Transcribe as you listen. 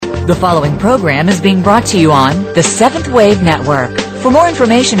The following program is being brought to you on the Seventh Wave Network. For more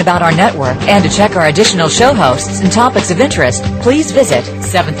information about our network and to check our additional show hosts and topics of interest, please visit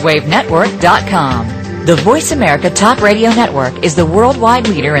seventhwavenetwork.com. The Voice America Talk Radio Network is the worldwide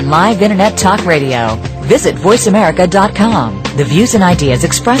leader in live Internet talk radio. Visit voiceamerica.com. The views and ideas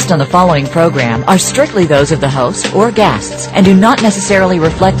expressed on the following program are strictly those of the host or guests and do not necessarily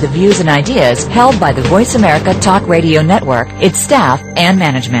reflect the views and ideas held by the Voice America Talk Radio Network, its staff, and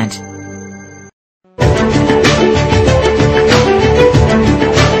management.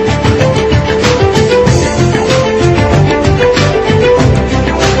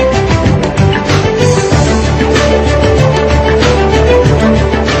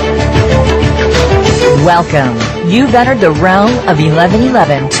 Welcome. You've entered the realm of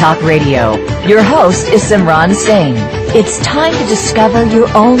 1111 Talk Radio. Your host is Simran Singh. It's time to discover your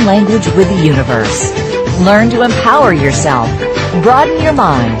own language with the universe. Learn to empower yourself, broaden your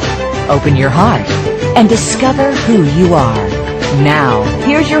mind, open your heart, and discover who you are. Now,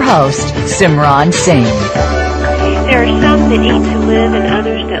 here's your host, Simran Singh. There are some that eat to live and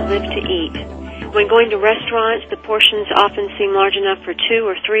others that live to eat. When going to restaurants, the portions often seem large enough for 2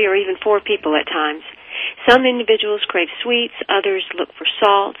 or 3 or even 4 people at times. Some individuals crave sweets, others look for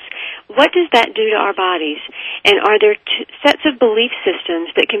salts. What does that do to our bodies? And are there sets of belief systems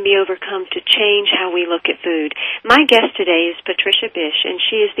that can be overcome to change how we look at food? My guest today is Patricia Bisch, and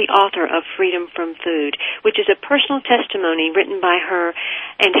she is the author of Freedom from Food, which is a personal testimony written by her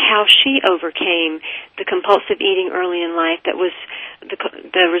and how she overcame the compulsive eating early in life that was the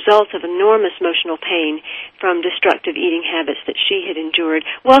result of enormous emotional pain from destructive eating habits that she had endured.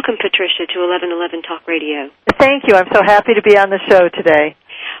 Welcome, Patricia, to 1111 Talk Radio. Thank you. I'm so happy to be on the show today.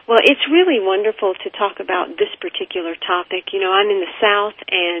 Well, it's really wonderful to talk about this particular topic. You know, I'm in the South,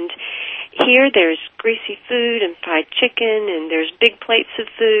 and here there's greasy food and fried chicken, and there's big plates of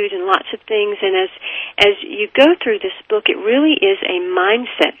food and lots of things. And as you go through this book, it really is a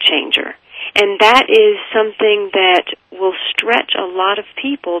mindset changer. And that is something that will stretch a lot of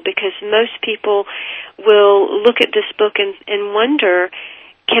people, because most people will look at this book and wonder,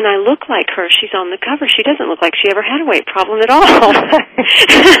 can I look like her? She's on the cover. She doesn't look like she ever had a weight problem at all.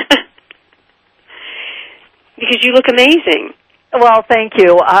 Because you look amazing. Well, thank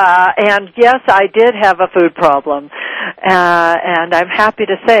you. And yes, I did have a food problem. And I'm happy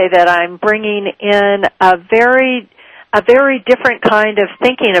to say that I'm bringing in a very different kind of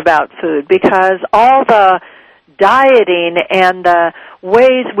thinking about food, because all the dieting and the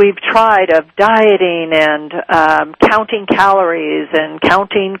ways we've tried of dieting and counting calories and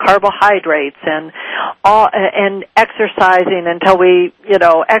counting carbohydrates and exercising until we,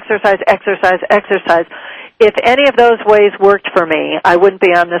 exercise. If any of those ways worked for me, I wouldn't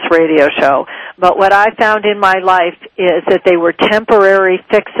be on this radio show. But what I found in my life is that they were temporary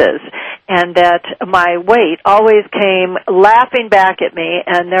fixes, and that my weight always came laughing back at me,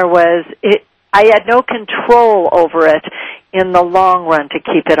 and I had no control over it in the long run to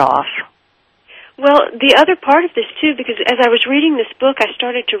keep it off. Well, the other part of this, too, because as I was reading this book, I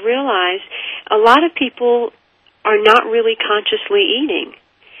started to realize a lot of people are not really consciously eating.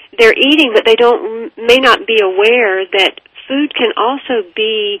 They're eating, but they may not be aware that food can also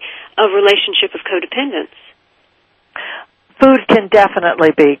be a relationship of codependence. Food can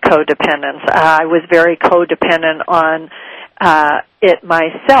definitely be codependence. I was very codependent on it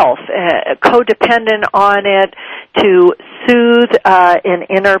myself, codependent on it to soothe an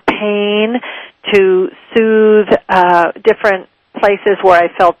inner pain, to soothe different places where I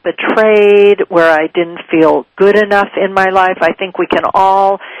felt betrayed, where I didn't feel good enough in my life. I think we can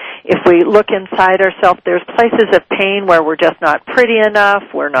all, if we look inside ourselves, there's places of pain where we're just not pretty enough,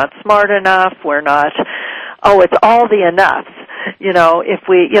 we're not smart enough, we're not, it's all the enoughs. If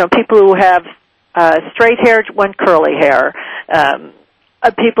we, people who have straight hair want curly hair.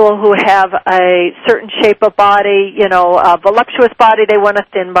 People who have a certain shape of body, a voluptuous body, they want a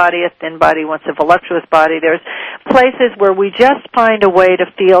thin body wants a voluptuous body. There's places where we just find a way to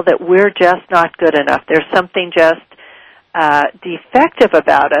feel that we're just not good enough. There's something just defective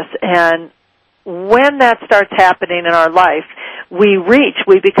about us. And when that starts happening in our life, we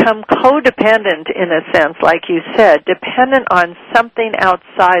become codependent in a sense, like you said, dependent on something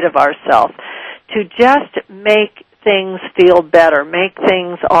outside of ourselves to just make things feel better, make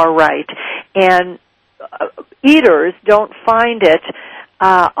things all right. And eaters don't find it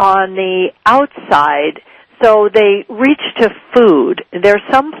on the outside, so they reach to food. There's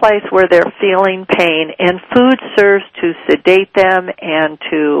some place where they're feeling pain, and food serves to sedate them and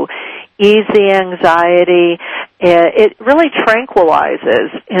to ease the anxiety. It really tranquilizes,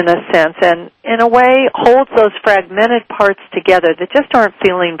 in a sense, and in a way holds those fragmented parts together that just aren't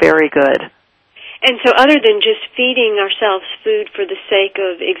feeling very good. And so other than just feeding ourselves food for the sake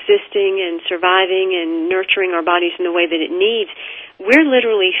of existing and surviving and nurturing our bodies in the way that it needs, we're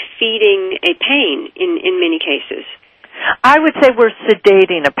literally feeding a pain in many cases. I would say we're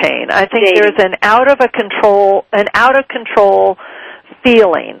sedating a pain. I think there's an out of control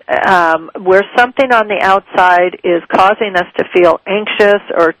feeling where something on the outside is causing us to feel anxious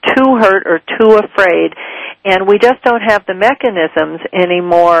or too hurt or too afraid, and we just don't have the mechanisms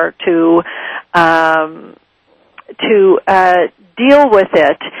anymore to deal with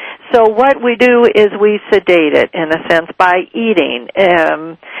it. So what we do is we sedate it, in a sense, by eating.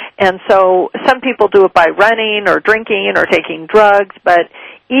 And so some people do it by running or drinking or taking drugs, but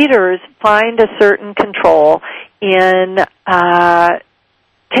eaters find a certain control in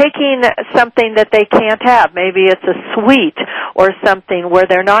taking something that they can't have. Maybe it's a sweet or something where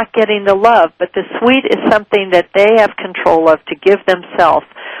they're not getting the love, but the sweet is something that they have control of to give themselves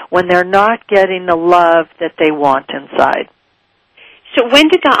when they're not getting the love that they want inside. So when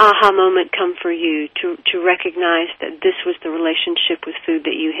did the aha moment come for you to recognize that this was the relationship with food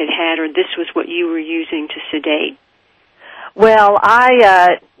that you had, or this was what you were using to sedate? Well,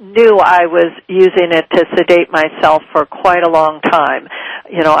 I knew I was using it to sedate myself for quite a long time.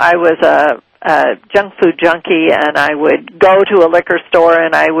 You know, I was a junk food junkie, and I would go to a liquor store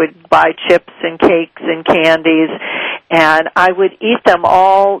and I would buy chips and cakes and candies, and I would eat them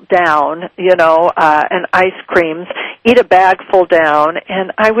all down, and ice creams, eat a bag full down,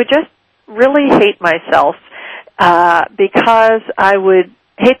 and I would just really hate myself because I would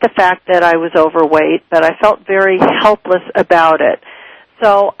hate the fact that I was overweight, but I felt very helpless about it.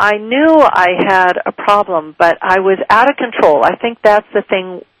 So I knew I had a problem, but I was out of control. I think that's the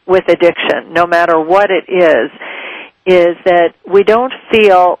thing with addiction, no matter what it is that we don't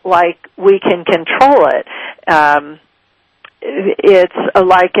feel like we can control it. It's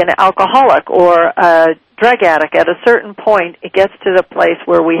like an alcoholic or a drug addict. At a certain point, it gets to the place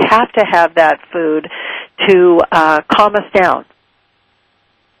where we have to have that food to calm us down.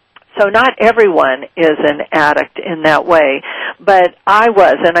 So not everyone is an addict in that way, but I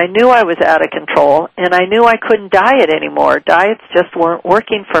was, and I knew I was out of control, and I knew I couldn't diet anymore. Diets just weren't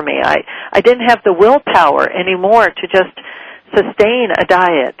working for me. I didn't have the willpower anymore to just sustain a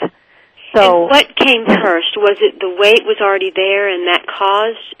diet. So, and what came first? Was it the weight was already there and that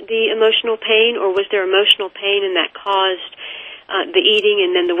caused the emotional pain, or was there emotional pain and that caused the eating,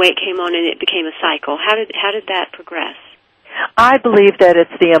 and then the weight came on and it became a cycle? How did that progress? I believe that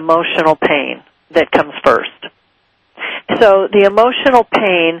it's the emotional pain that comes first. So the emotional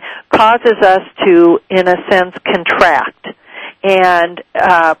pain causes us to, in a sense, contract and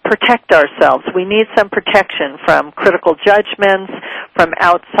protect ourselves. We need some protection from critical judgments, from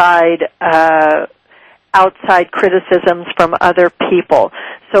outside criticisms from other people.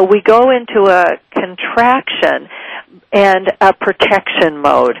 So we go into a contraction and a protection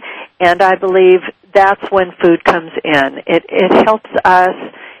mode, and I believe that's when food comes in. It helps us,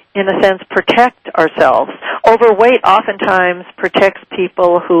 in a sense, protect ourselves. Overweight oftentimes protects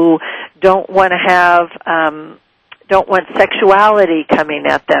people who don't want sexuality coming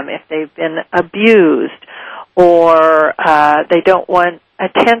at them if they've been abused, or they don't want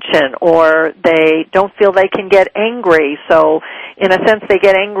attention, or they don't feel they can get angry. So, in a sense, they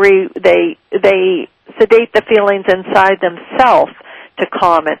get angry, they sedate the feelings inside themselves to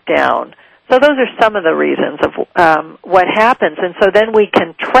calm it down. So those are some of the reasons of what happens. And so then we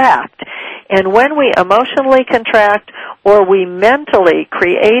contract. And when we emotionally contract or we mentally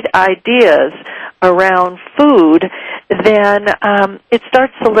create ideas around food, then it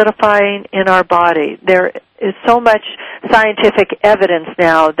starts solidifying in our body. There is so much scientific evidence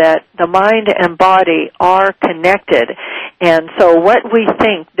now that the mind and body are connected. And so what we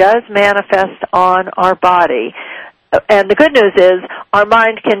think does manifest on our body. And the good news is our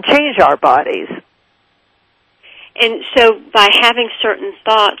mind can change our bodies. And so by having certain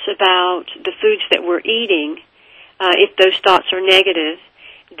thoughts about the foods that we're eating, if those thoughts are negative,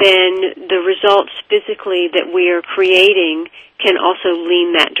 then the results physically that we are creating can also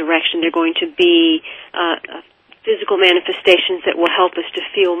lean that direction. They're going to be physical manifestations that will help us to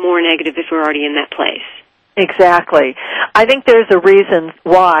feel more negative if we're already in that place. Exactly. I think there's a reason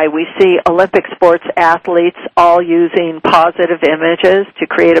why we see Olympic sports athletes all using positive images to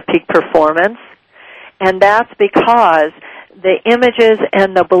create a peak performance, and that's because the images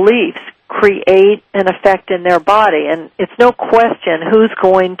and the beliefs create an effect in their body. And it's no question who's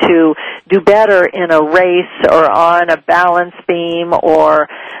going to do better in a race or on a balance beam, or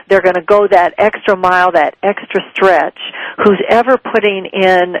they're going to go that extra mile, that extra stretch, who's ever putting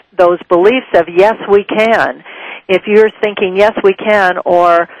in those beliefs of, yes, we can. If you're thinking, yes, we can,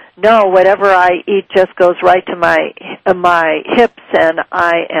 or no, whatever I eat just goes right to my hips and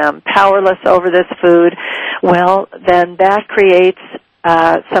I am powerless over this food, well, then that creates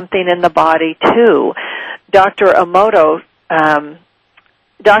something in the body too. Dr. Emoto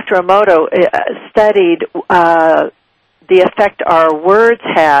studied the effect our words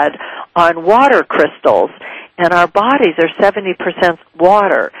had on water crystals, and our bodies are 70%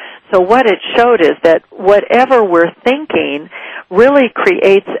 water. So what it showed is that whatever we're thinking really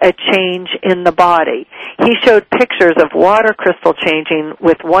creates a change in the body. He showed pictures of water crystal changing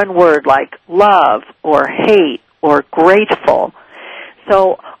with one word like love or hate or grateful.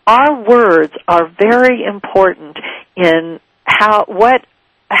 So our words are very important in how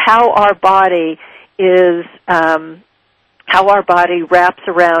our body is, how our body wraps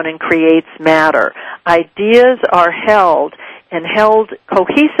around and creates matter. Ideas are held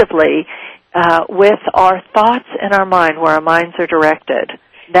cohesively with our thoughts and our mind, where our minds are directed.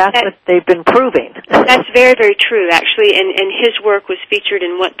 That's what they've been proving. That's very, very true, actually, and his work was featured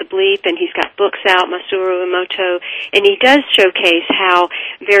in What the Bleep, and he's got books out, Masaru Emoto, and he does showcase how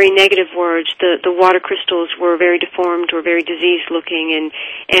very negative words, the water crystals were very deformed or very diseased-looking,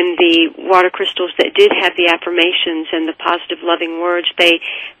 and the water crystals that did have the affirmations and the positive, loving words, they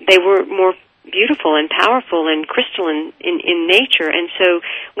were more beautiful and powerful and crystalline in nature. And so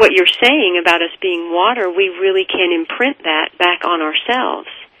what you're saying about us being water, we really can imprint that back on ourselves.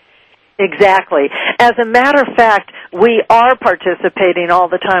 Exactly. As a matter of fact, we are participating all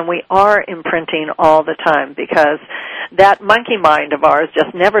the time. We are imprinting all the time, because that monkey mind of ours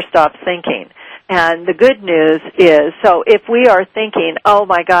just never stops thinking. And the good news is, so if we are thinking, oh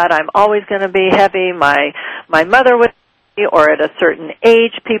my God, I'm always going to be heavy, my mother was, or at a certain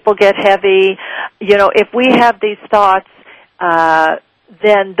age people get heavy, if we have these thoughts,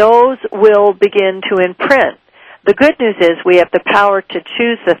 then those will begin to imprint. The good news is we have the power to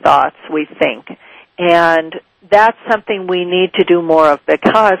choose the thoughts we think, and that's something we need to do more of,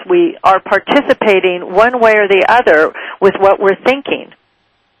 because we are participating one way or the other with what we're thinking.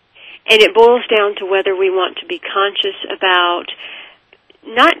 And it boils down to whether we want to be conscious about,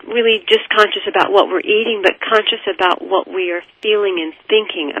 not really just conscious about what we're eating, but conscious about what we are feeling and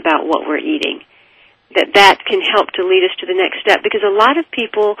thinking about what we're eating. That can help to lead us to the next step, because a lot of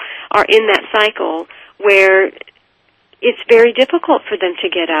people are in that cycle where it's very difficult for them to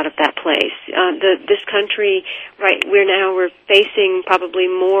get out of that place. This country, right, we're facing probably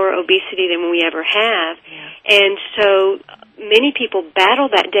more obesity than we ever have. Yeah. And so many people battle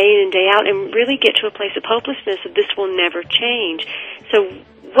that day in and day out and really get to a place of hopelessness that this will never change. So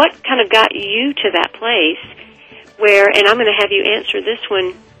what kind of got you to that place where, and I'm going to have you answer this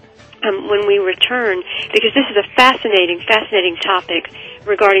one when we return, because this is a fascinating topic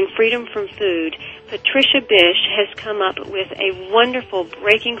regarding freedom from food. Patricia Bisch has come up with a wonderful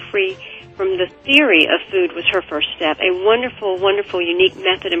breaking free from the theory of food was her first step, a wonderful, wonderful, unique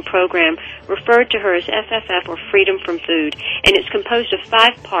method and program referred to her as FFF, or Freedom from Food. And it's composed of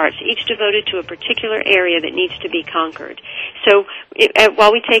 5 parts, each devoted to a particular area that needs to be conquered. So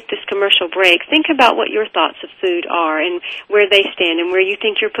while we take this commercial break, think about what your thoughts of food are and where they stand and where you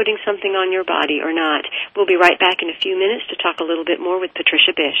think you're putting something on your body or not. We'll be right back in a few minutes to talk a little bit more with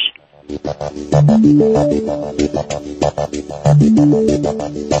Patricia Bisch.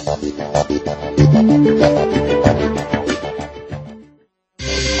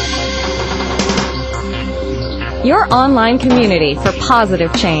 Your online community for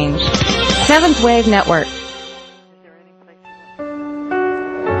positive change. Seventh Wave Network.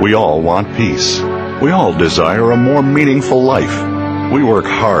 We all want peace. We all desire a more meaningful life. We work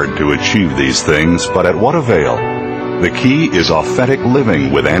hard to achieve these things, but at what avail? The key is authentic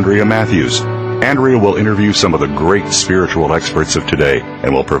living with Andrea Matthews. Andrea will interview some of the great spiritual experts of today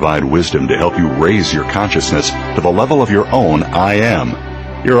and will provide wisdom to help you raise your consciousness to the level of your own I am.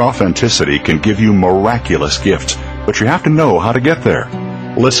 Your authenticity can give you miraculous gifts, but you have to know how to get there.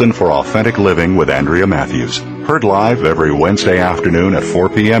 Listen for Authentic Living with Andrea Matthews. Heard live every Wednesday afternoon at 4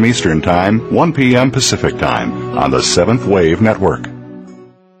 p.m. Eastern Time, 1 p.m. Pacific Time on the Seventh Wave Network.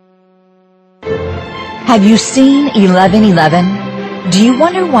 Have you seen 1111? Do you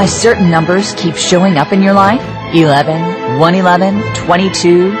wonder why certain numbers keep showing up in your life? 11, 111,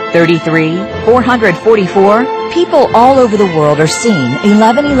 22, 33, 444. People all over the world are seeing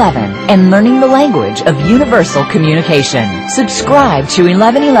 1111 and learning the language of universal communication. Subscribe to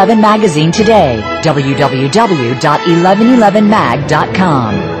 1111 Magazine today.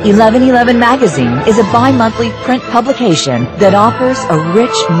 www.1111mag.com. 1111 Magazine is a bi-monthly print publication that offers a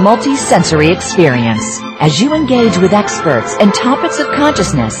rich, multi-sensory experience. As you engage with experts and topics of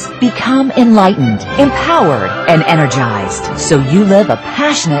consciousness, become enlightened, empowered, and energized, so you live a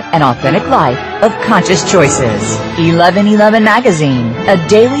passionate and authentic life of conscious choices. 1111 Magazine, a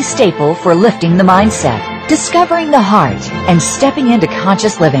daily staple for lifting the mindset, discovering the heart, and stepping into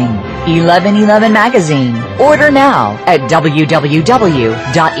conscious living. 1111 Magazine. Order now at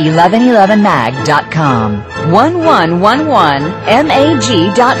www.1111mag.com.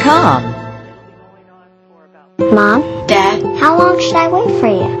 1111mag.com. Mom? Dad? How long should I wait for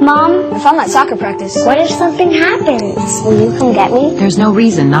you? Mom? If I'm at soccer practice. What if something happens? Will you come get me? There's no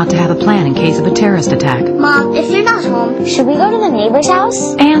reason not to have a plan in case of a terrorist attack. Mom, if you're not home, should we go to the neighbor's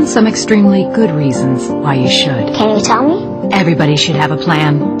house? And some extremely good reasons why you should. Can you tell me? Everybody should have a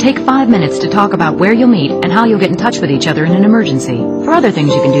plan. Take 5 minutes to talk about where you'll meet and how you'll get in touch with each other in an emergency. For other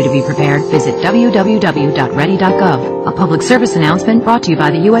things you can do to be prepared, visit www.ready.gov. A public service announcement brought to you by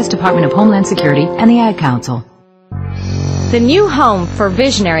the U.S. Department of Homeland Security and the Ad Council. The new home for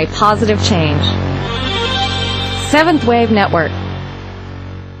visionary positive change. Seventh Wave Network.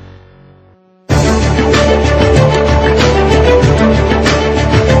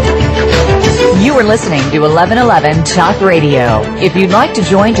 You are listening to 1111 Talk Radio. If you'd like to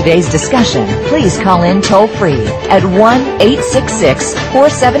join today's discussion, please call in toll-free at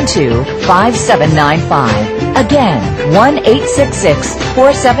 1-866-472-5795. Again,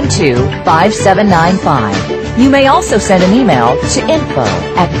 1-866-472-5795. You may also send an email to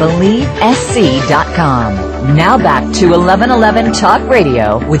info@believesc.com. Now back to 1111 Talk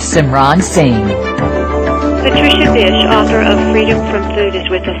Radio with Simran Singh. Patricia Bisch, author of Freedom from Food, is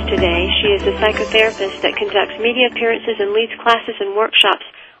with us today. She is a psychotherapist that conducts media appearances and leads classes and workshops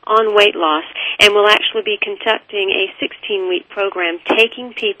on weight loss, and will actually be conducting a 16-week program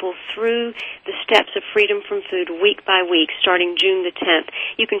taking people through the steps of freedom from food week by week starting June the 10th.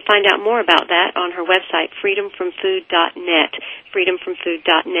 You can find out more about that on her website, freedomfromfood.net,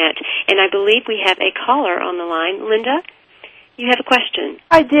 freedomfromfood.net. And I believe we have a caller on the line. Linda, you have a question.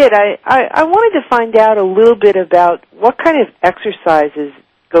 I did. I wanted to find out a little bit about what kind of exercises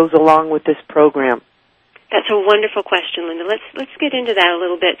goes along with this program. That's a wonderful question, Linda. Let's get into that a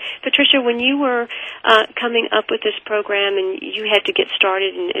little bit. Patricia, when you were coming up with this program and you had to get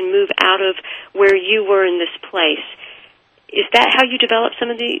started and move out of where you were in this place, is that how you developed some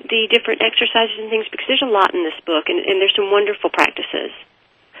of the different exercises and things? Because there's a lot in this book, and there's some wonderful practices.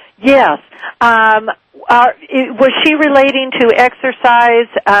 Yes. Was she relating to exercises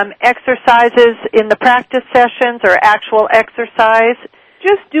in the practice sessions or actual exercise?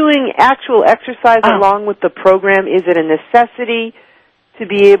 Just doing actual exercise along with the program, is it a necessity to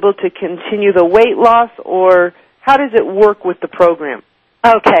be able to continue the weight loss, or how does it work with the program?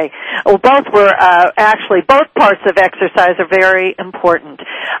 Okay. Well, both parts of exercise are very important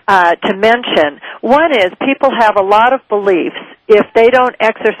to mention. One is people have a lot of beliefs. If they don't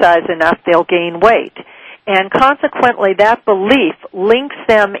exercise enough, they'll gain weight. And consequently, that belief links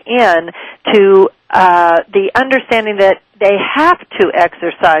them in to the understanding that they have to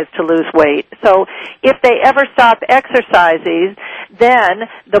exercise to lose weight. So if they ever stop exercising, then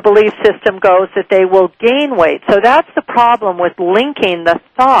the belief system goes that they will gain weight. So that's the problem with linking the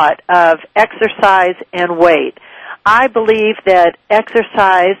thought of exercise and weight. I believe that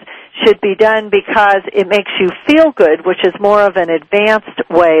exercise should be done because it makes you feel good, which is more of an advanced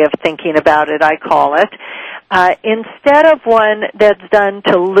way of thinking about it, I call it, instead of one that's done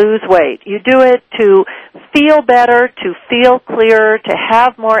to lose weight. You do it to feel better, to feel clearer, to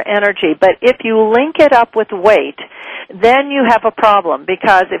have more energy. But if you link it up with weight, then you have a problem,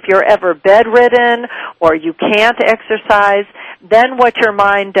 because if you're ever bedridden or you can't exercise, then what your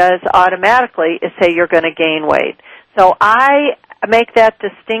mind does automatically is say you're going to gain weight. So I make that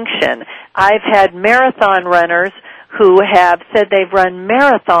distinction. I've had marathon runners who have said they've run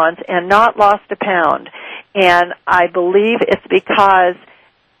marathons and not lost a pound. And I believe it's because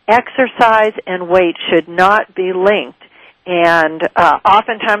exercise and weight should not be linked. And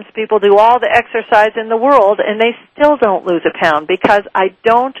oftentimes people do all the exercise in the world and they still don't lose a pound, because I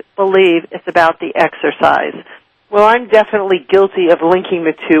don't believe it's about the exercise. Well, I'm definitely guilty of linking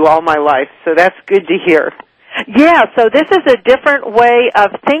the two all my life, so that's good to hear. Yeah, so this is a different way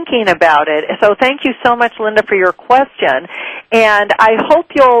of thinking about it. So thank you so much, Linda, for your question. And I hope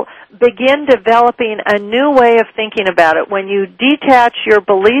you'll begin developing a new way of thinking about it when you detach your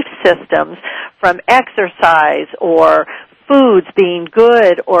belief systems from exercise or foods being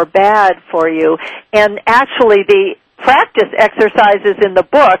good or bad for you. And actually the practice exercises in the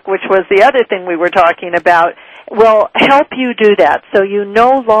book, which was the other thing we were talking about, will help you do that. So you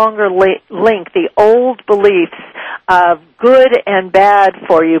no longer link the old beliefs of good and bad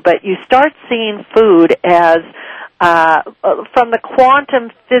for you, but you start seeing food as, from the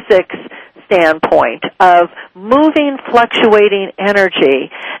quantum physics standpoint of moving, fluctuating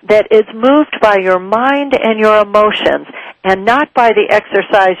energy that is moved by your mind and your emotions and not by the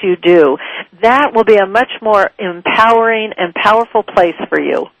exercise you do. That will be a much more empowering and powerful place for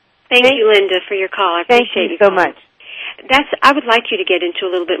you. Thank you, Linda, for your call. I appreciate you so much. I would like you to get into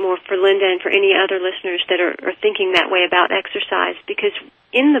a little bit more for Linda and for any other listeners that are thinking that way about exercise, because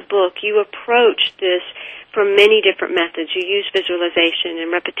in the book you approach this from many different methods. You use visualization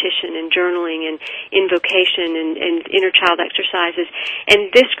and repetition and journaling and invocation and inner child exercises,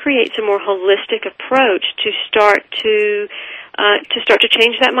 and this creates a more holistic approach to start to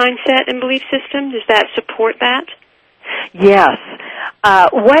change that mindset and belief system. Does that support that? Yes.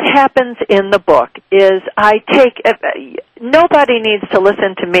 What happens in the book is nobody needs to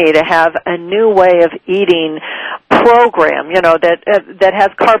listen to me to have a new way of eating program, that has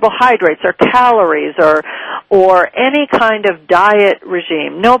carbohydrates or calories or any kind of diet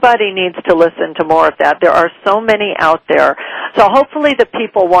regime. Nobody needs to listen to more of that. There are so many out there. So hopefully the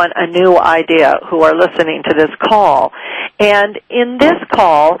people want a new idea who are listening to this call. And in this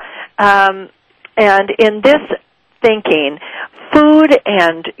call, and in this thinking, food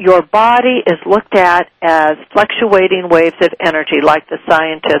and your body is looked at as fluctuating waves of energy, like the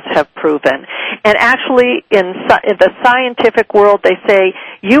scientists have proven. And actually, in the scientific world, they say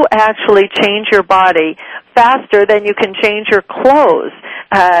you actually change your body faster than you can change your clothes.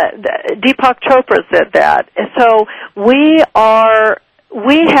 Deepak Chopra said that. So we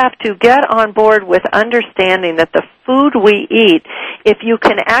have to get on board with understanding that the food we eat, if you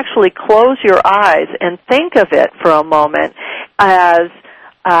can actually close your eyes and think of it for a moment as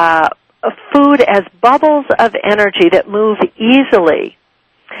food as bubbles of energy that move easily,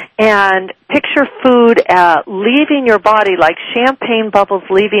 and picture food leaving your body like champagne bubbles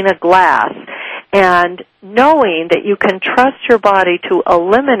leaving a glass, and knowing that you can trust your body to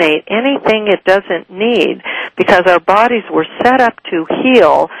eliminate anything it doesn't need, because our bodies were set up to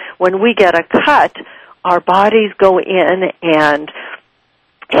heal. When we get a cut, our bodies go in and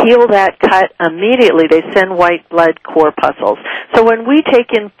heal that cut immediately. They send white blood corpuscles. So when we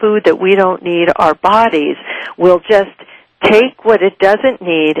take in food that we don't need, our bodies will just take what it doesn't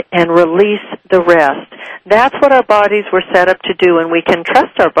need and release the rest. That's what our bodies were set up to do, and we can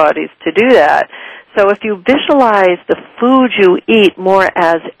trust our bodies to do that. So if you visualize the food you eat more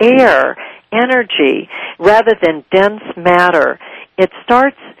as air, energy, rather than dense matter, it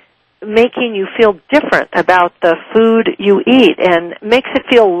starts making you feel different about the food you eat and makes it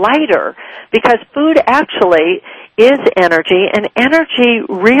feel lighter, because food actually is energy, and energy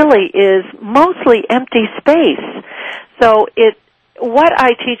really is mostly empty space. So what I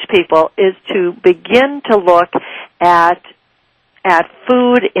teach people is to begin to look at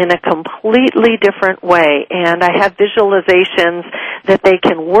food in a completely different way, and I have visualizations that they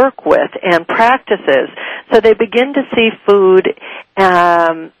can work with and practices, so they begin to see food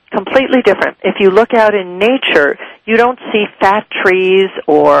completely different. If you look out in nature, you don't see fat trees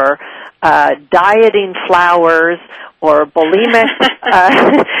or dieting flowers or bulimic,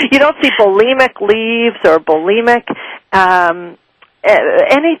 you don't see bulimic leaves or bulimic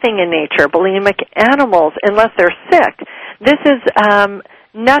anything in nature, bulimic animals, unless they're sick. This is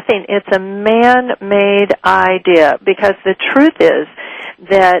nothing. It's a man-made idea, because the truth is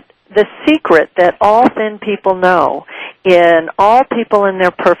that the secret that all thin people know, and all people in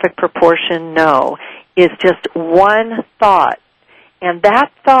their perfect proportion know, is just one thought. And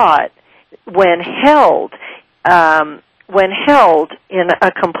that thought, when held in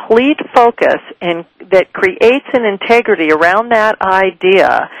a complete focus and that creates an integrity around that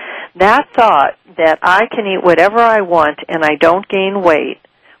idea, that thought that I can eat whatever I want and I don't gain weight,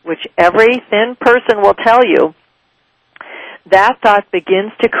 which every thin person will tell you, that thought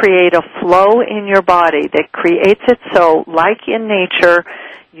begins to create a flow in your body that creates it so, like in nature,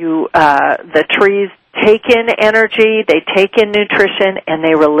 the trees take in energy, they take in nutrition, and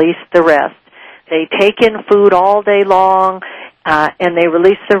they release the rest. They take in food all day long, and they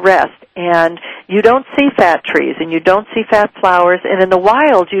release the rest. And you don't see fat trees, and you don't see fat flowers, and in the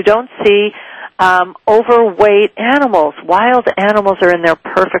wild you don't see overweight animals. Wild animals are in their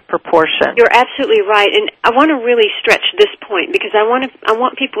perfect proportion. You're absolutely right, and I want to really stretch this point because I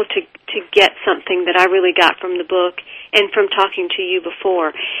want people to get something that I really got from the book and from talking to you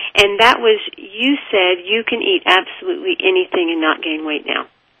before, and that was you said you can eat absolutely anything and not gain weight now.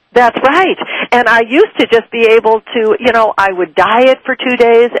 That's right. And I used to just be able to, I would diet for 2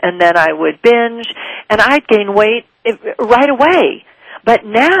 days and then I would binge and I'd gain weight right away. But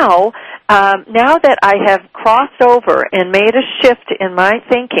now that I have crossed over and made a shift in my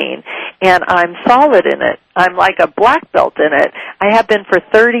thinking and I'm solid in it, I'm like a black belt in it, I have been for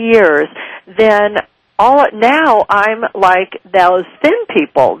 30 years, then now I'm like those thin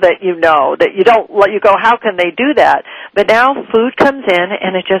people that that you go, how can they do that? But now food comes in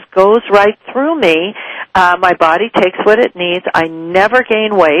and it just goes right through me. My body takes what it needs. I never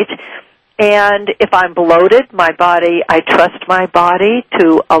gain weight. And if I'm bloated, I trust my body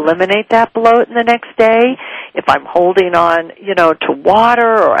to eliminate that bloat in the next day. If I'm holding on, to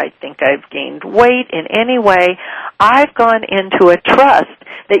water or I think I've gained weight in any way, I've gone into a trust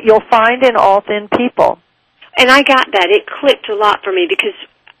that you'll find in all thin people. And I got that. It clicked a lot for me because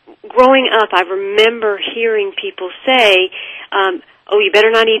growing up, I remember hearing people say, you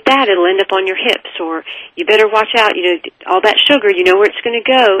better not eat that, it'll end up on your hips, or you better watch out, all that sugar, where it's going to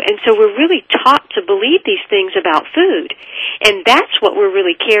go. And so we're really taught to believe these things about food. And that's what we're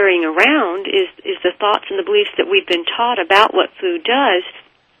really carrying around is the thoughts and the beliefs that we've been taught about what food does.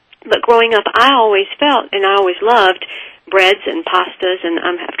 But growing up, I always felt, and I always loved, breads and pastas, and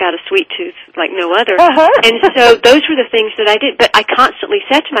I've got a sweet tooth like no other. Uh-huh. And so those were the things that I did. But I constantly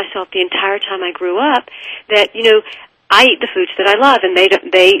said to myself the entire time I grew up that, I eat the foods that I love, and they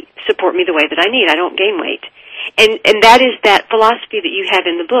support me the way that I need. I don't gain weight. And that is that philosophy that you have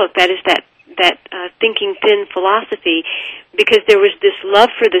in the book. That is that thinking thin philosophy, because there was this love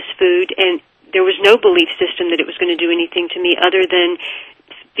for this food, and there was no belief system that it was going to do anything to me other than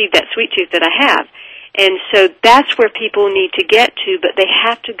feed that sweet tooth that I have. And so that's where people need to get to, but they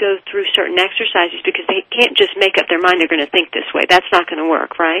have to go through certain exercises because they can't just make up their mind they're going to think this way. That's not going to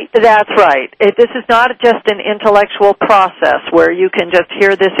work, right? That's right. This is not just an intellectual process where you can just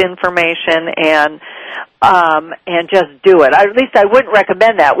hear this information and just do it. At least I wouldn't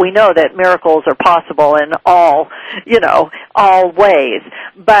recommend that. We know that miracles are possible in all ways.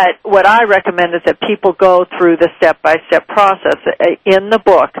 But what I recommend is that people go through the step-by-step process in the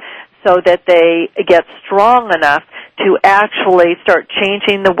book, so that they get strong enough to actually start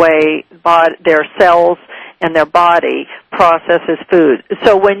changing the way their cells and their body processes food.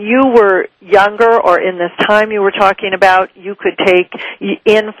 So when you were younger or in this time you were talking about, you could take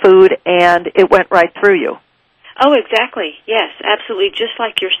in food and it went right through you. Oh, exactly. Yes, absolutely. Just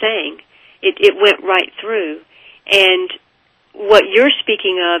like you're saying, it went right through. And what you're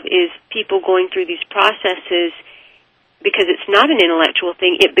speaking of is people going through these processes because it's not an intellectual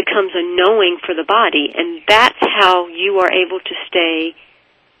thing, it becomes a knowing for the body, and that's how you are able to stay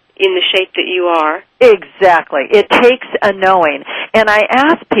in the shape that you are. Exactly. It takes a knowing. And I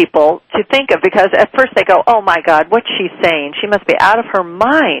ask people to think of, because at first they go, oh my God, what's she saying? She must be out of her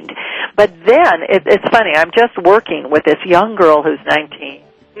mind. But then, it's funny, I'm just working with this young girl who's 19.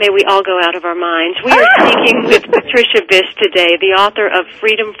 May we all go out of our minds. We are speaking with Patricia Bisch today, the author of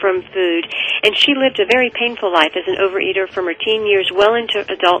Freedom from Food. And she lived a very painful life as an overeater from her teen years well into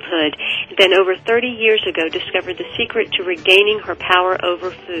adulthood. Then over 30 years ago discovered the secret to regaining her power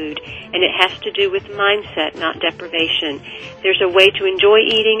over food. And it has to do with mindset, not deprivation. There's a way to enjoy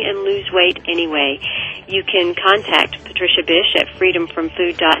eating and lose weight anyway. You can contact Patricia Bisch at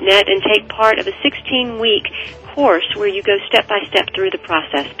freedomfromfood.net and take part of a 16-week course where you go step-by-step through the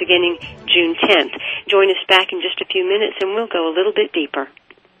process beginning June 10th. Join us back in just a few minutes and we'll go a little bit deeper.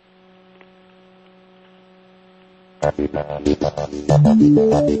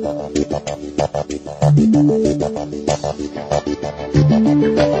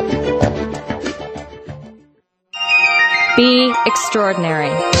 Be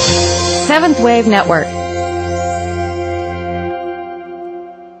extraordinary. Seventh Wave Network.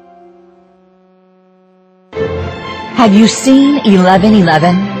 Have you seen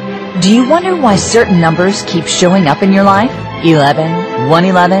 1111? Do you wonder why certain numbers keep showing up in your life? 11,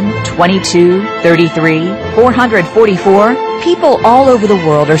 111, 22, 33, 444? People all over the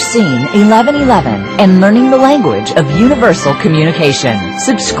world are seeing 1111 and learning the language of universal communication.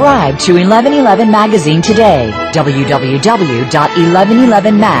 Subscribe to 1111 Magazine today.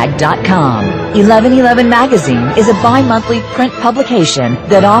 www.1111mag.com. 1111 Magazine is a bi-monthly print publication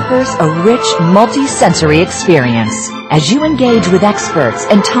that offers a rich, multi-sensory experience. As you engage with experts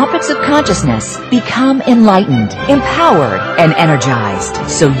and topics of consciousness, become enlightened, empowered, and energized,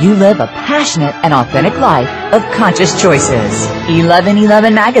 so you live a passionate and authentic life of conscious choices.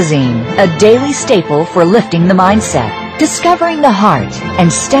 1111 Magazine, a daily staple for lifting the mindset, discovering the heart,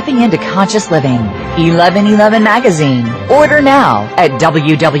 and stepping into conscious living. 1111 Magazine. Order now at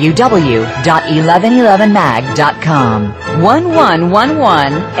www.1111mag.com.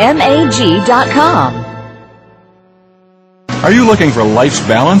 1111mag.com. Are you looking for life's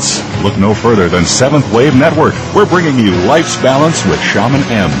balance? Look no further than Seventh Wave Network. We're bringing you Life's Balance with Shaman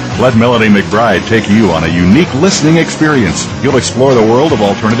M. Let Melody McBride take you on a unique listening experience. You'll explore the world of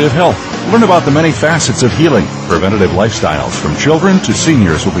alternative health. Learn about the many facets of healing. Preventative lifestyles from children to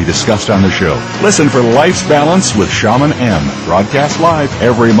seniors will be discussed on the show. Listen for Life's Balance with Shaman M. Broadcast live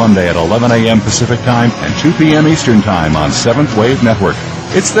every Monday at 11 a.m. Pacific Time and 2 p.m. Eastern Time on Seventh Wave Network.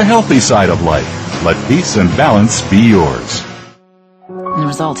 It's the healthy side of life. Let peace and balance be yours. The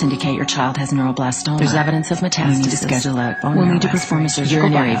results indicate your child has neuroblastoma. There's evidence of metastasis. We need to schedule it. We'll need to perform a surgical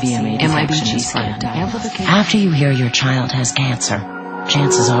biopsy, MIBG scan. After you hear your child has cancer,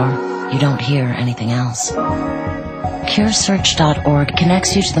 chances are you don't hear anything else. CureSearch.org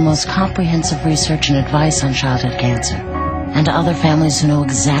connects you to the most comprehensive research and advice on childhood cancer, and to other families who know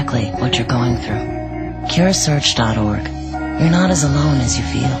exactly what you're going through. CureSearch.org. You're not as alone as you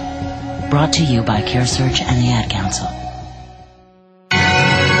feel. Brought to you by CureSearch and the Ad Council.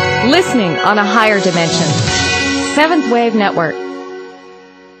 Listening on a higher dimension. Seventh Wave Network.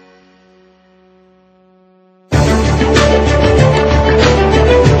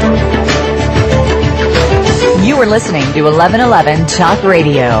 You are listening to 1111 Talk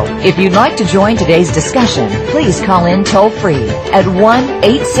Radio. If you'd like to join today's discussion, please call in toll-free at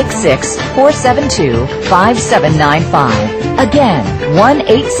 1-866-472-5795. Again,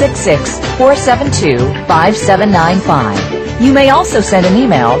 1-866-472-5795. You may also send an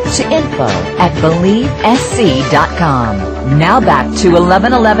email to info@believesc.com. Now back to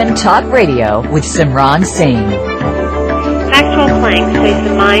 1111 Talk Radio with Simran Singh. Maxwell Planck says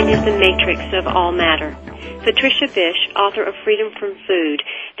the mind is the matrix of all matter. Patricia Bisch, author of Freedom from Food,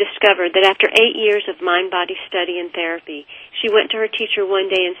 discovered that after 8 years of mind-body study and therapy, she went to her teacher one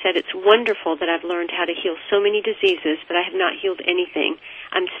day and said, "It's wonderful that I've learned how to heal so many diseases, but I have not healed anything.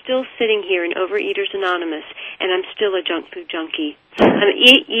 I'm still sitting here in Overeaters Anonymous, and I'm still a junk food junkie. I'm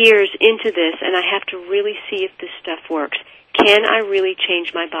 8 years into this, and I have to really see if this stuff works. Can I really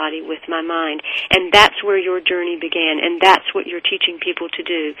change my body with my mind?" And that's where your journey began, and that's what you're teaching people to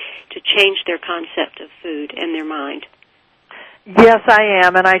do, to change their concept of food and their mind. Yes, I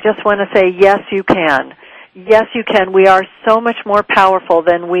am, and I just want to say, yes, you can. Yes, you can. We are so much more powerful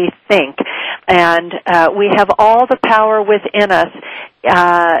than we think, and we have all the power within us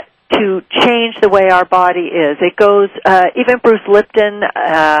to change the way our body is. It goes, even Bruce Lipton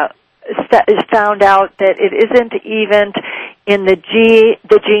found out that it isn't even in the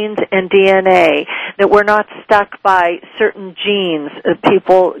genes and DNA, that we're not stuck by certain genes.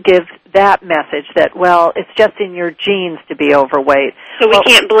 People give that message that, well, it's just in your genes to be overweight. So we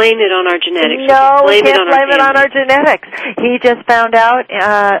can't blame it on our genetics. No, we can't blame it on our genetics. He just found out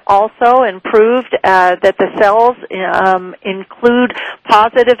also and proved that the cells include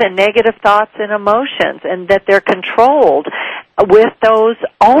positive and negative thoughts and emotions, and that they're controlled with those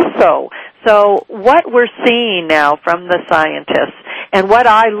also. So what we're seeing now from the scientists, and what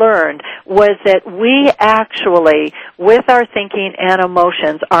I learned, was that we actually, with our thinking and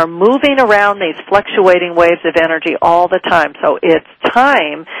emotions, are moving around these fluctuating waves of energy all the time. So it's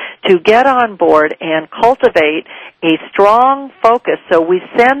time to get on board and cultivate a strong focus. So we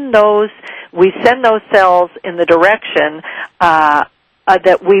send those cells in the direction that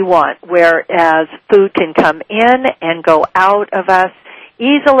we want, whereas food can come in and go out of us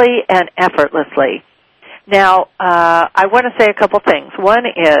easily and effortlessly. Now, I want to say a couple things. One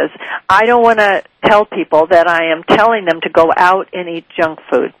is, I don't want to tell people that I am telling them to go out and eat junk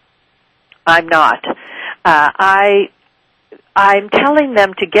food. I'm not. I'm telling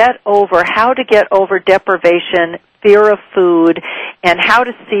them to how to get over deprivation, fear of food, and how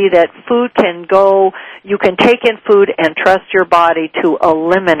to see that food can go, you can take in food and trust your body to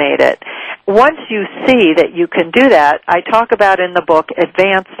eliminate it. Once you see that you can do that, I talk about in the book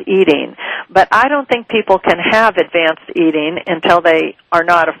advanced eating, but I don't think people can have advanced eating until they are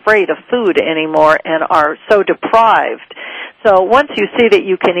not afraid of food anymore and are so deprived. So once you see that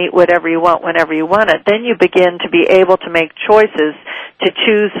you can eat whatever you want whenever you want it, then you begin to be able to make choices to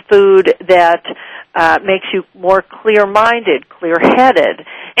choose food that makes you more clear-minded, clear-headed.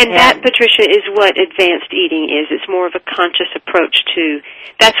 And that, Patricia, is what advanced eating is. It's more of a conscious approach to,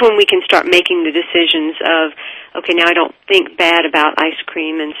 that's when we can start making the decisions of, okay, now I don't think bad about ice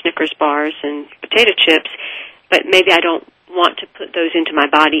cream and Snickers bars and potato chips, but maybe I don't want to put those into my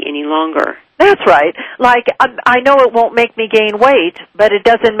body any longer. That's right. Like, I know it won't make me gain weight, but it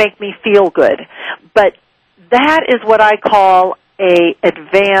doesn't make me feel good. But that is what I call a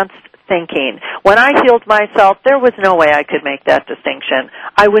advanced thinking. When I healed myself, there was no way I could make that distinction.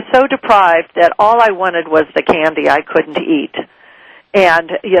 I was so deprived that all I wanted was the candy I couldn't eat.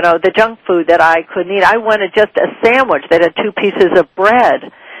 And, you know, the junk food that I couldn't eat. I wanted just a sandwich that had 2 pieces of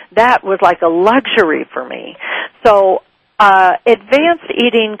bread. That was like a luxury for me. So advanced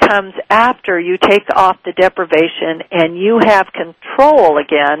eating comes after you take off the deprivation and you have control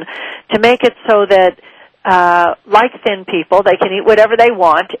again to make it so that, like thin people, they can eat whatever they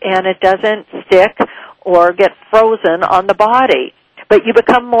want and it doesn't stick or get frozen on the body. But you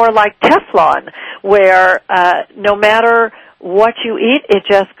become more like Teflon, where no matter what you eat, it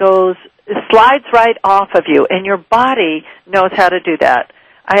just slides right off of you, and your body knows how to do that.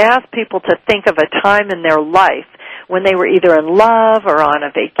 I ask people to think of a time in their life when they were either in love or on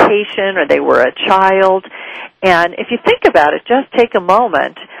a vacation or they were a child. And if you think about it, just take a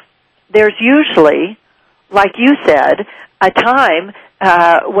moment. There's usually, like you said, a time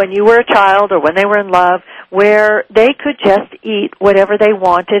when you were a child or when they were in love where they could just eat whatever they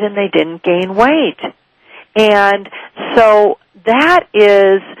wanted and they didn't gain weight. And so that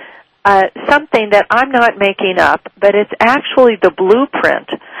is something that I'm not making up, but it's actually the blueprint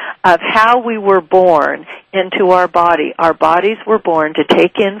of how we were born into our body. Our bodies were born to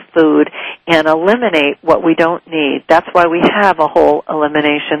take in food and eliminate what we don't need. That's why we have a whole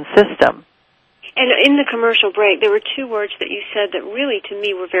elimination system. And in the commercial break, there were 2 words that you said that really, to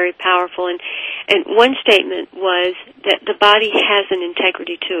me, were very powerful. And one statement was that the body has an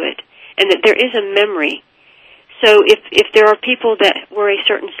integrity to it and that there is a memory. So if there are people that were a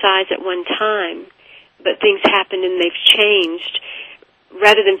certain size at one time, but things happened and they've changed,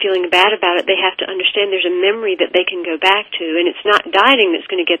 rather than feeling bad about it, they have to understand there's a memory that they can go back to. And it's not dieting that's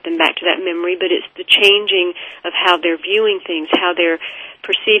going to get them back to that memory, but it's the changing of how they're viewing things, how they're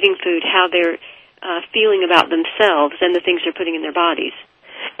perceiving food, how they're feeling about themselves and the things they're putting in their bodies.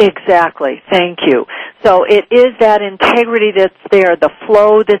 Exactly. Thank you. So it is that integrity that's there, the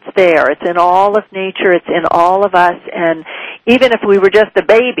flow that's there. It's in all of nature. It's in all of us. And even if we were just a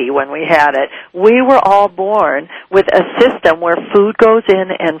baby when we had it, we were all born with a system where food goes in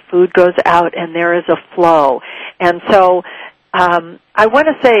and food goes out, and there is a flow. And so I want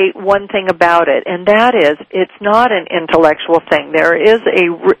to say one thing about it, and that is it's not an intellectual thing. There is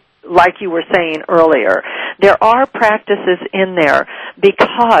like you were saying earlier, there are practices in there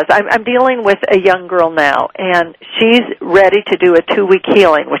because I'm dealing with a young girl now, and she's ready to do a 2-week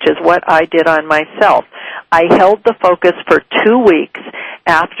healing, which is what I did on myself. I held the focus for 2 weeks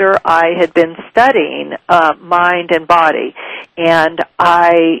after I had been studying mind and body, and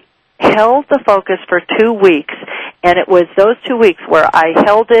I held the focus for 2 weeks, and it was those 2 weeks where I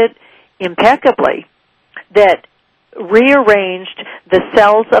held it impeccably that rearranged the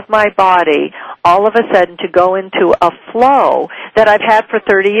cells of my body all of a sudden to go into a flow that I've had for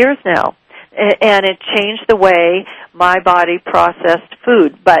 30 years now. And it changed the way my body processed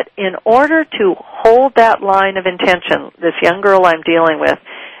food. But in order to hold that line of intention, this young girl I'm dealing with,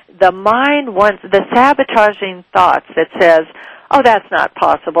 the mind wants the sabotaging thoughts that says, oh, that's not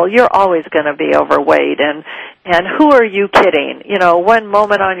possible. You're always going to be overweight. And who are you kidding? You know, one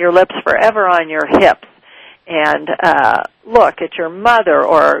moment on your lips, forever on your hips. And look at your mother,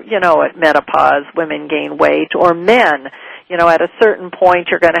 or, you know, at menopause, women gain weight, or men, you know, at a certain point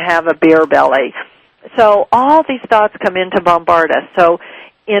you're going to have a beer belly. So all these thoughts come in to bombard us. So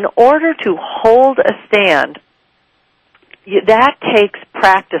in order to hold a stand, that takes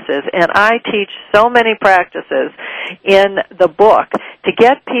practices, and I teach so many practices in the book to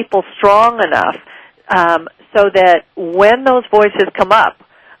get people strong enough so that when those voices come up,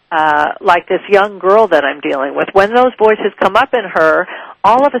 like this young girl that I'm dealing with, when those voices come up in her,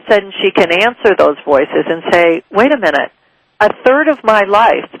 all of a sudden she can answer those voices and say, wait a minute, a third of my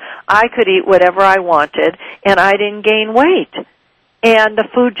life I could eat whatever I wanted and I didn't gain weight. And the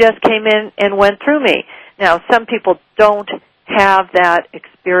food just came in and went through me. Now, some people don't have that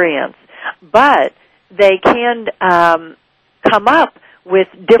experience, but they can come up with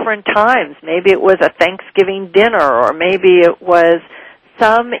different times. Maybe it was a Thanksgiving dinner, or maybe it was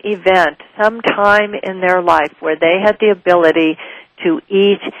some event, some time in their life where they had the ability to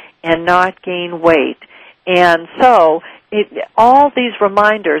eat and not gain weight. And so all these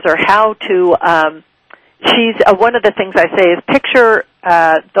reminders are how to. One of the things I say is picture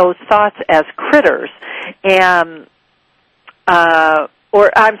those thoughts as critters, and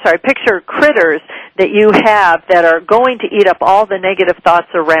picture critters that you have that are going to eat up all the negative thoughts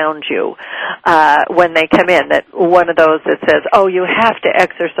around you when they come in. That one of those that says, "Oh, you have to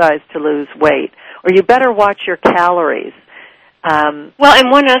exercise to lose weight," or "You better watch your calories." Well, and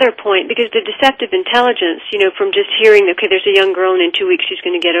one other point, because the deceptive intelligence, from just hearing, okay, there's a young girl and in 2 weeks she's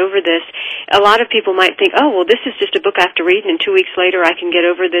going to get over this, a lot of people might think, oh, well, this is just a book I have to read, and 2 weeks later I can get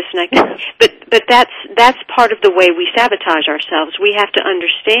over this, and I can. But that's part of the way we sabotage ourselves. We have to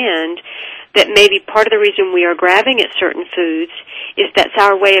understand that maybe part of the reason we are grabbing at certain foods is that's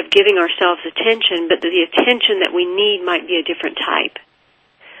our way of giving ourselves attention, but the attention that we need might be a different type.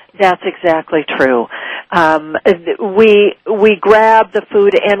 That's exactly true. We grab the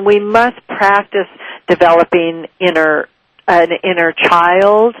food, and we must practice developing an inner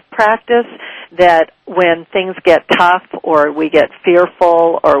child practice, that when things get tough or we get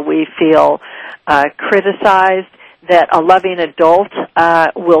fearful or we feel criticized, that a loving adult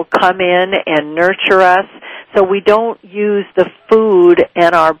will come in and nurture us, so we don't use the food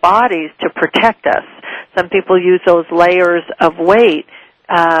and our bodies to protect us. Some people use those layers of weight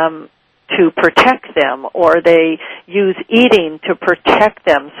to protect them, or they use eating to protect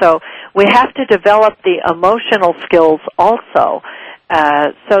them. So we have to develop the emotional skills also,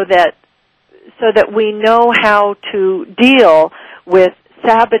 so that we know how to deal with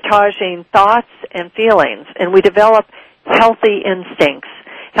sabotaging thoughts and feelings, and we develop healthy instincts.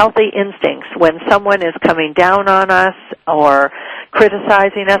 When someone is coming down on us or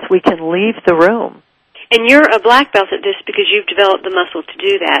criticizing us, we can leave the room. And you're a black belt at this because you've developed the muscle to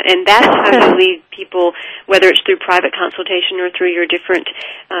do that. And that's how you lead people, whether it's through private consultation or through your different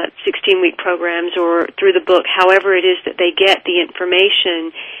 16-week programs or through the book, however it is that they get the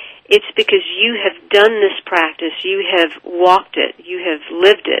information. It's because you have done this practice, you have walked it, you have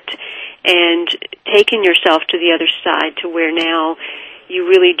lived it, and taken yourself to the other side to where now you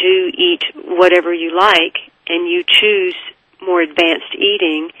really do eat whatever you like, and you choose more advanced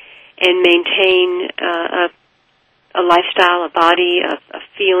eating and maintain a lifestyle, a body, a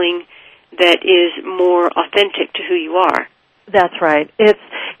feeling that is more authentic to who you are. That's right.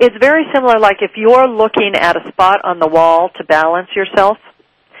 It's very similar, like if you're looking at a spot on the wall to balance yourself.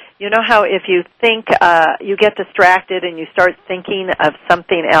 You know how if you think, you get distracted and you start thinking of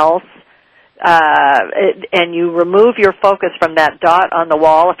something else, and you remove your focus from that dot on the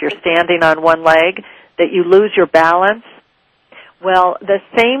wall, if you're standing on one leg, that you lose your balance? Well, the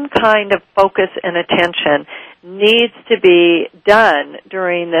same kind of focus and attention needs to be done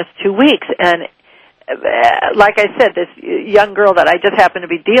during this 2 weeks. And like I said, this young girl that I just happen to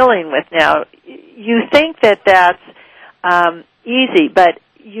be dealing with now, you think that that's easy, but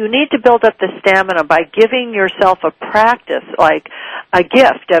you need to build up the stamina by giving yourself a practice, like a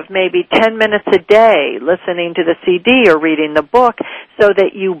gift of maybe 10 minutes a day, listening to the CD or reading the book, so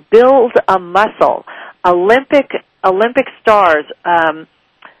that you build a muscle. Olympic stars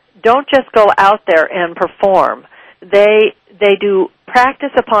don't just go out there and perform. They do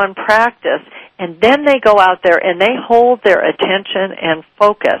practice upon practice, and then they go out there and they hold their attention and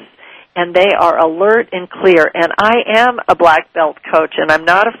focus, and they are alert and clear. And I am a black belt coach, and I'm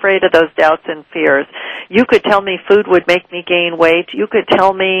not afraid of those doubts and fears. You could tell me food would make me gain weight. You could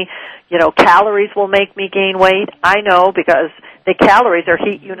tell me, calories will make me gain weight. I know, because the calories are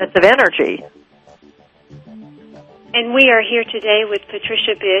heat units of energy. And we are here today with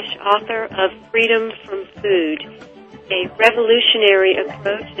Patricia Bisch, author of Freedom from Food, a revolutionary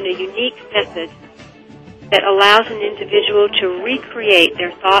approach and a unique method that allows an individual to recreate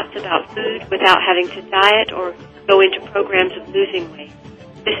their thoughts about food without having to diet or go into programs of losing weight.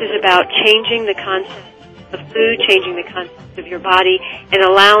 This is about changing the concept of food, changing the concept of your body, and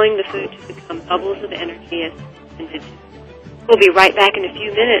allowing the food to become bubbles of energy as intended. We'll be right back in a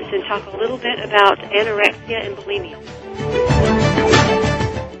few minutes and talk a little bit about anorexia and bulimia.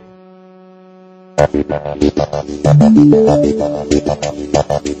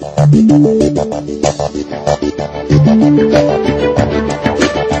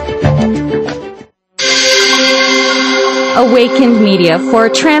 Awakened media for a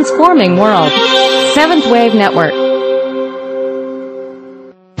transforming world. Seventh Wave Network.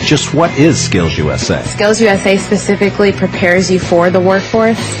 Just what is Skills USA? Skills USA specifically prepares you for the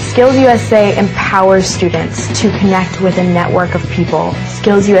workforce. Skills USA empowers students to connect with a network of people.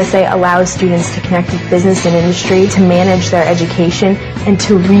 Skills USA allows students to connect with business and industry, to manage their education, and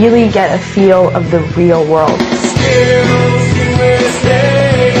to really get a feel of the real world. Skills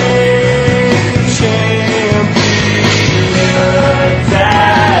USA champion.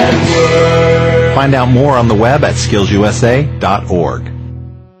 Find out more on the web at skillsusa.org.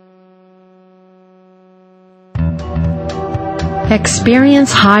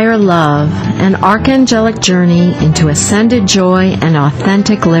 Experience higher love, an archangelic journey into ascended joy and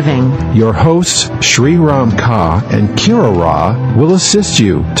authentic living. Your hosts, Sri Ram Ka and Kira Ra, will assist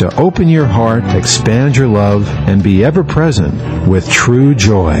you to open your heart, expand your love, and be ever present with true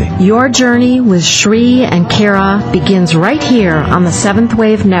joy. Your journey with Sri and Kira begins right here on the Seventh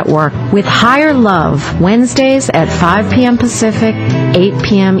Wave Network with Higher Love, Wednesdays at 5 p.m. Pacific, 8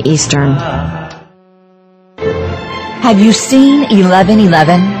 p.m. Eastern. Have you seen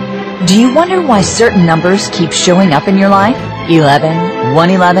 1111? Do you wonder why certain numbers keep showing up in your life? 11,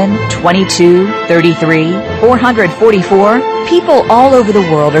 111, 22, 33, 444. People all over the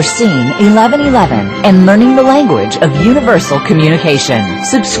world are seeing 1111 and learning the language of universal communication.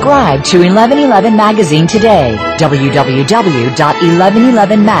 Subscribe to 1111 Magazine today.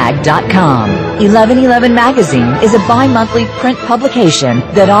 www.1111mag.com. 1111 Magazine is a bi-monthly print publication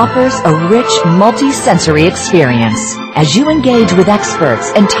that offers a rich, multi-sensory experience. As you engage with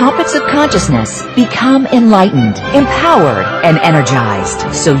experts and topics of consciousness, become enlightened, empowered, and energized,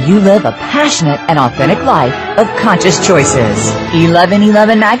 so you live a passionate and authentic life of conscious choices.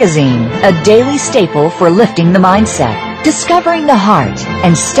 1111 Magazine, a daily staple for lifting the mindset, discovering the heart,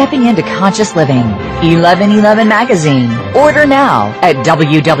 and stepping into conscious living. 1111 Magazine. Order now at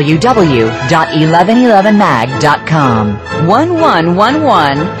www.1111mag.com.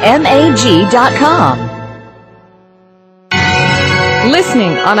 1111mag.com.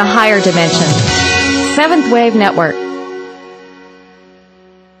 Listening on a higher dimension. Seventh Wave Network.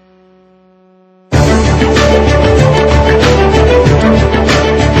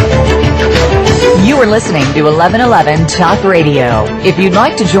 You are listening to 1111 Talk Radio. If you'd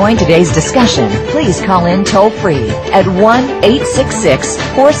like to join today's discussion, please call in toll-free at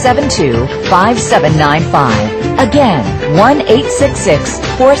 1-866-472-5795. Again,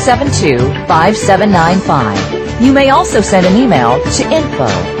 1-866-472-5795. You may also send an email to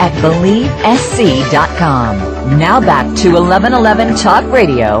info@believesc.com. Now back to 1111 Talk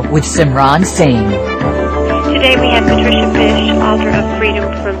Radio with Simran Singh. Today we have Patricia Bisch, author of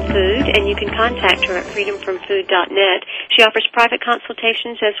Freedom from Food, and you can contact her at freedomfromfood.net. She offers private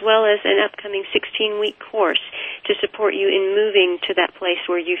consultations as well as an upcoming 16-week course to support you in moving to that place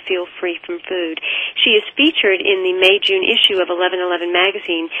where you feel free from food. She is featured in the May-June issue of 1111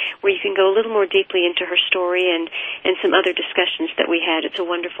 Magazine, where you can go a little more deeply into her story and some other discussions that we had. It's a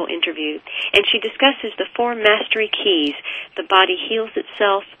wonderful interview. And she discusses the 4 mastery keys. The body heals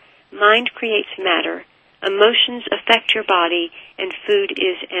itself, mind creates matter, emotions affect your body, and food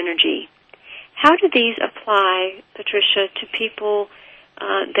is energy. How do these apply, Patricia, to people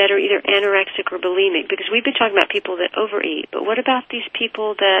that are either anorexic or bulimic? Because we've been talking about people that overeat, but what about these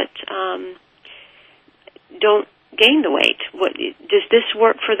people that don't gain the weight? Does this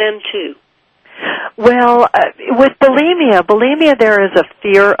work for them too? Well, with bulimia there is a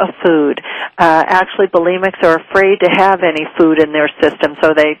fear of food. Actually, bulimics are afraid to have any food in their system,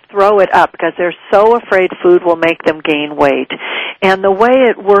 so they throw it up because they're so afraid food will make them gain weight. And the way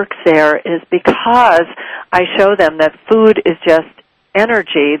it works there is because I show them that food is just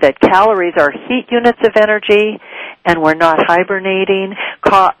energy, that calories are heat units of energy, and we're not hibernating.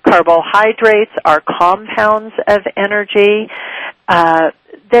 Carbohydrates are compounds of energy.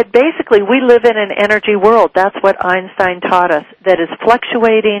 That basically we live in an energy world. That's what Einstein taught us, that is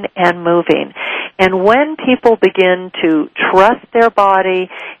fluctuating and moving. And when people begin to trust their body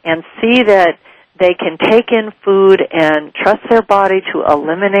and see that they can take in food and trust their body to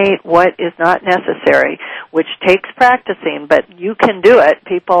eliminate what is not necessary, which takes practicing, but you can do it.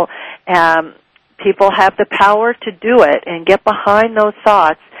 People have the power to do it and get behind those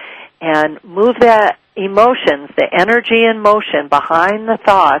thoughts and move that emotions, the energy and motion behind the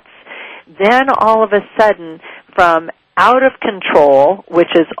thoughts. Then all of a sudden, from out of control,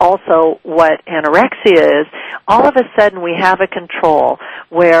 which is also what anorexia is, all of a sudden we have a control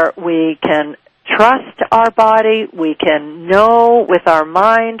where we can trust our body, we can know with our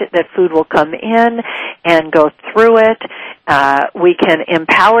mind that food will come in and go through it. We can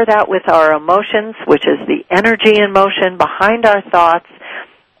empower that with our emotions, which is the energy and motion behind our thoughts.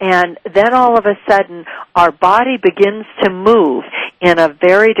 And then all of a sudden, our body begins to move in a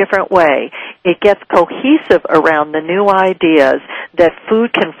very different way. It gets cohesive around the new ideas that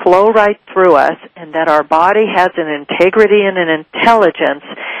food can flow right through us and that our body has an integrity and an intelligence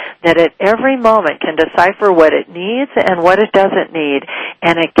that at every moment can decipher what it needs and what it doesn't need.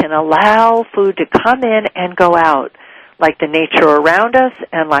 And it can allow food to come in and go out, like the nature around us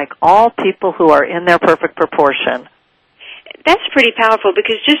and like all people who are in their perfect proportion. That's pretty powerful,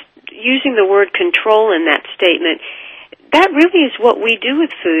 because just using the word control in that statement, that really is what we do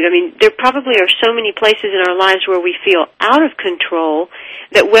with food. I mean, there probably are so many places in our lives where we feel out of control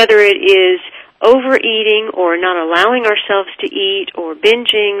that whether it is overeating or not allowing ourselves to eat or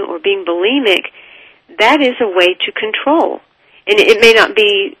binging or being bulimic, that is a way to control. And it may not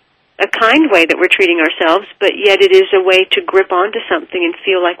be a kind way that we're treating ourselves, but yet it is a way to grip onto something and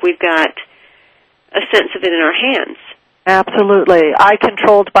feel like we've got a sense of it in our hands. Absolutely. I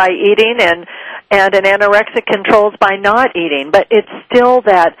controlled by eating, and an anorexic controls by not eating, but it's still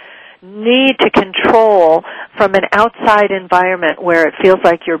that need to control from an outside environment where it feels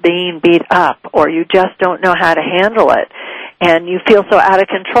like you're being beat up or you just don't know how to handle it, and you feel so out of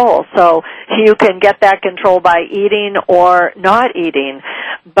control. So you can get that control by eating or not eating,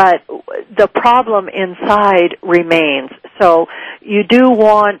 but the problem inside remains. So you do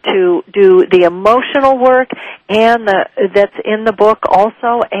want to do the emotional work and that's in the book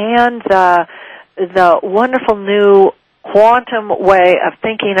also, and the wonderful new quantum way of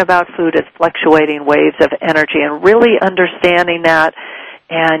thinking about food as fluctuating waves of energy, and really understanding that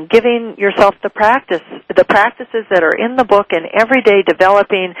and giving yourself the practices that are in the book, and every day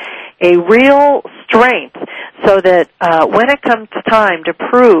developing a real strength so that when it comes time to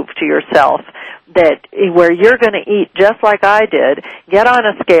prove to yourself that where you're going to eat just like I did, get on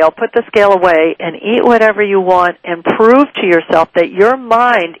a scale, put the scale away, and eat whatever you want, and prove to yourself that your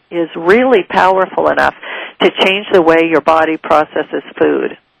mind is really powerful enough to change the way your body processes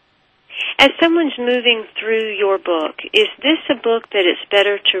food. As someone's moving through your book, is this a book that it's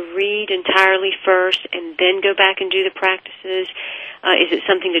better to read entirely first and then go back and do the practices? Is it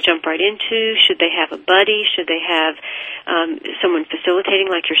something to jump right into? Should they have a buddy? Should they have someone facilitating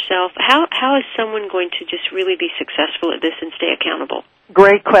like yourself? How is someone going to just really be successful at this and stay accountable?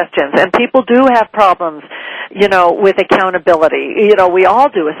 Great questions. And people do have problems, with accountability. We all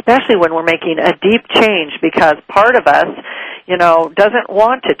do, especially when we're making a deep change, because part of us, doesn't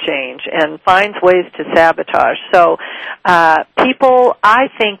want to change and finds ways to sabotage. So people, I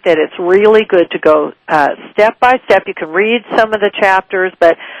think that it's really good to go step by step. You can read some of the chapters,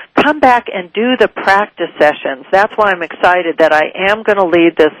 but come back and do the practice sessions. That's why I'm excited that I am going to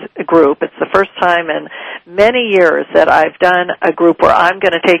lead this group. It's the first time in many years that I've done a group where I'm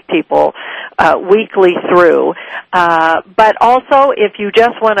going to take people weekly through. But also, if you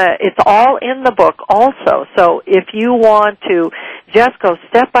just want to, it's all in the book also. So if you want to just go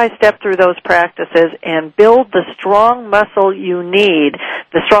step by step through those practices and build the strong muscle you need,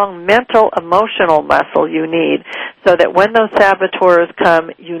 the strong mental, emotional muscle you need, so that when those saboteurs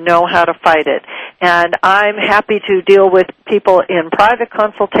come, you know how to fight it. And I'm happy to deal with people in private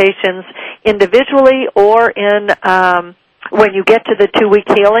consultations individually, or in when you get to the 2-week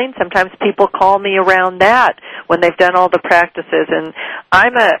healing. Sometimes people call me around that when they've done all the practices, and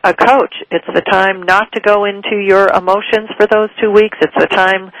I'm a coach. It's the time not to go into your emotions for those 2 weeks. It's the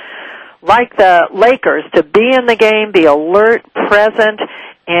time, like the Lakers, to be in the game, be alert, present,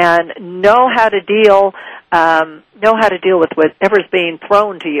 and know how to deal with whatever's being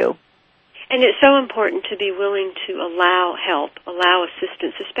thrown to you. And it's so important to be willing to allow help, allow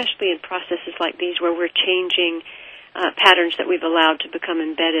assistance, especially in processes like these where we're changing patterns that we've allowed to become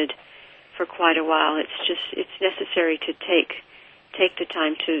embedded for quite a while. It's necessary to take the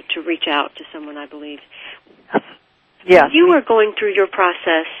time to reach out to someone, I believe. Yes. If you were going through your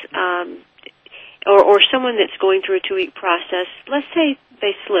process, or someone that's going through a 2-week process, let's say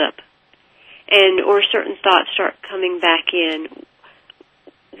they slip, or certain thoughts start coming back in,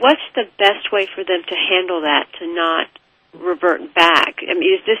 what's the best way for them to handle that, to not revert back? I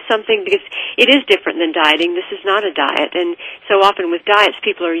mean, is this something, because it is different than dieting. This is not a diet, and so often with diets,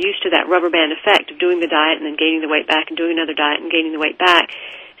 people are used to that rubber band effect of doing the diet and then gaining the weight back and doing another diet and gaining the weight back.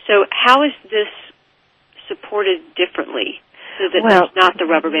 So how is this supported differently so that there's not the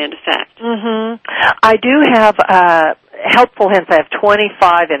rubber band effect? Mm-hmm. I do have helpful hints. I have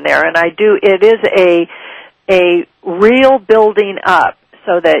 25 in there, and it is a real building up,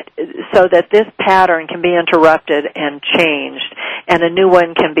 so that this pattern can be interrupted and changed, and a new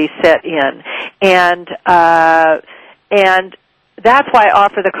one can be set in. And that's why I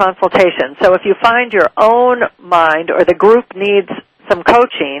offer the consultation. So if you find your own mind or the group needs some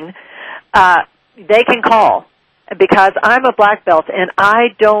coaching, they can call, because I'm a black belt and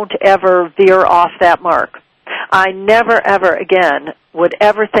I don't ever veer off that mark. I never, ever again would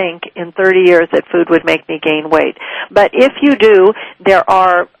ever think in 30 years that food would make me gain weight. But if you do,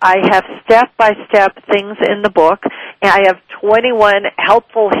 I have step-by-step things in the book, and I have 21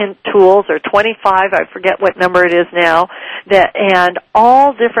 helpful hint tools, or 25, I forget what number it is now, and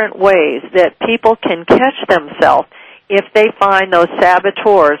all different ways that people can catch themselves if they find those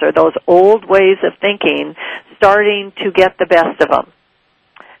saboteurs or those old ways of thinking starting to get the best of them.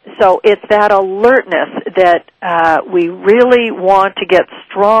 So it's that alertness that we really want to get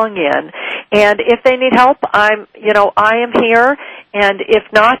strong in. And if they need help, I am here. And if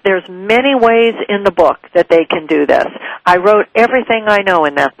not, there's many ways in the book that they can do this. I wrote everything I know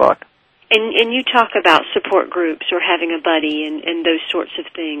in that book. And you talk about support groups or having a buddy and those sorts of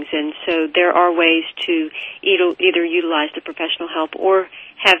things. And so there are ways to either utilize the professional help or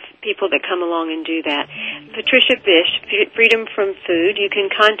have people that come along and do that. Patricia Bisch, Freedom from Food, you can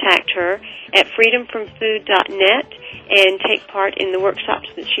contact her at freedomfromfood.net and take part in the workshops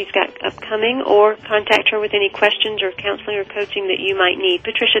that she's got upcoming, or contact her with any questions or counseling or coaching that you might need.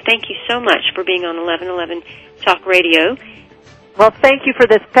 Patricia, thank you so much for being on 1111 Talk Radio. Well, thank you for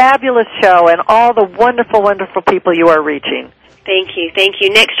this fabulous show and all the wonderful, wonderful people you are reaching. Thank you. Thank you.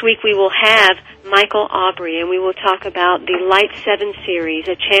 Next week we will have Michael Aubrey, and we will talk about the Light 7 series,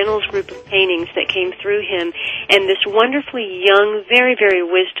 a channels group of paintings that came through him, and this wonderfully young, very, very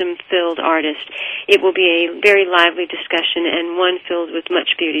wisdom-filled artist. It will be a very lively discussion and one filled with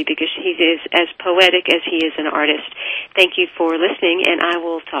much beauty because he is as poetic as he is an artist. Thank you for listening, and I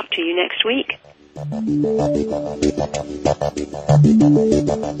will talk to you next week.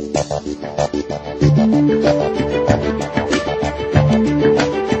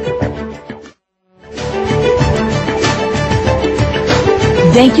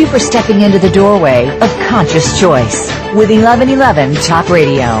 Thank you for stepping into the doorway of conscious choice with 1111 Talk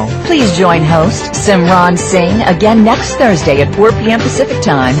Radio. Please join host Simran Singh again next Thursday at 4 p.m. Pacific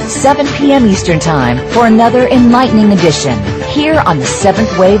Time, 7 p.m. Eastern Time for another enlightening edition here on the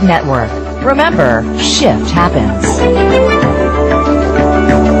Seventh Wave Network. Remember, shift happens.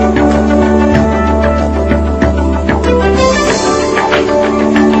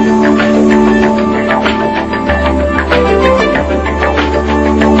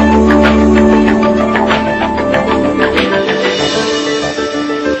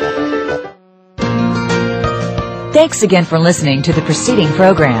 Thanks again for listening to the preceding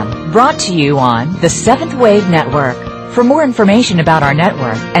program, brought to you on the Seventh Wave Network. For more information about our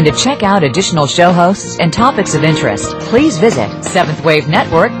network and to check out additional show hosts and topics of interest, please visit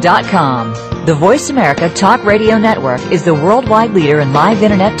seventhwavenetwork.com. The Voice America Talk Radio Network is the worldwide leader in live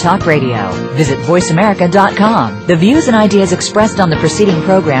Internet talk radio. Visit voiceamerica.com. The views and ideas expressed on the preceding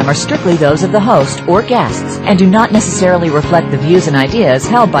program are strictly those of the host or guests and do not necessarily reflect the views and ideas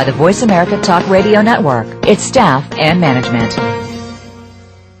held by the Voice America Talk Radio Network, its staff, and management.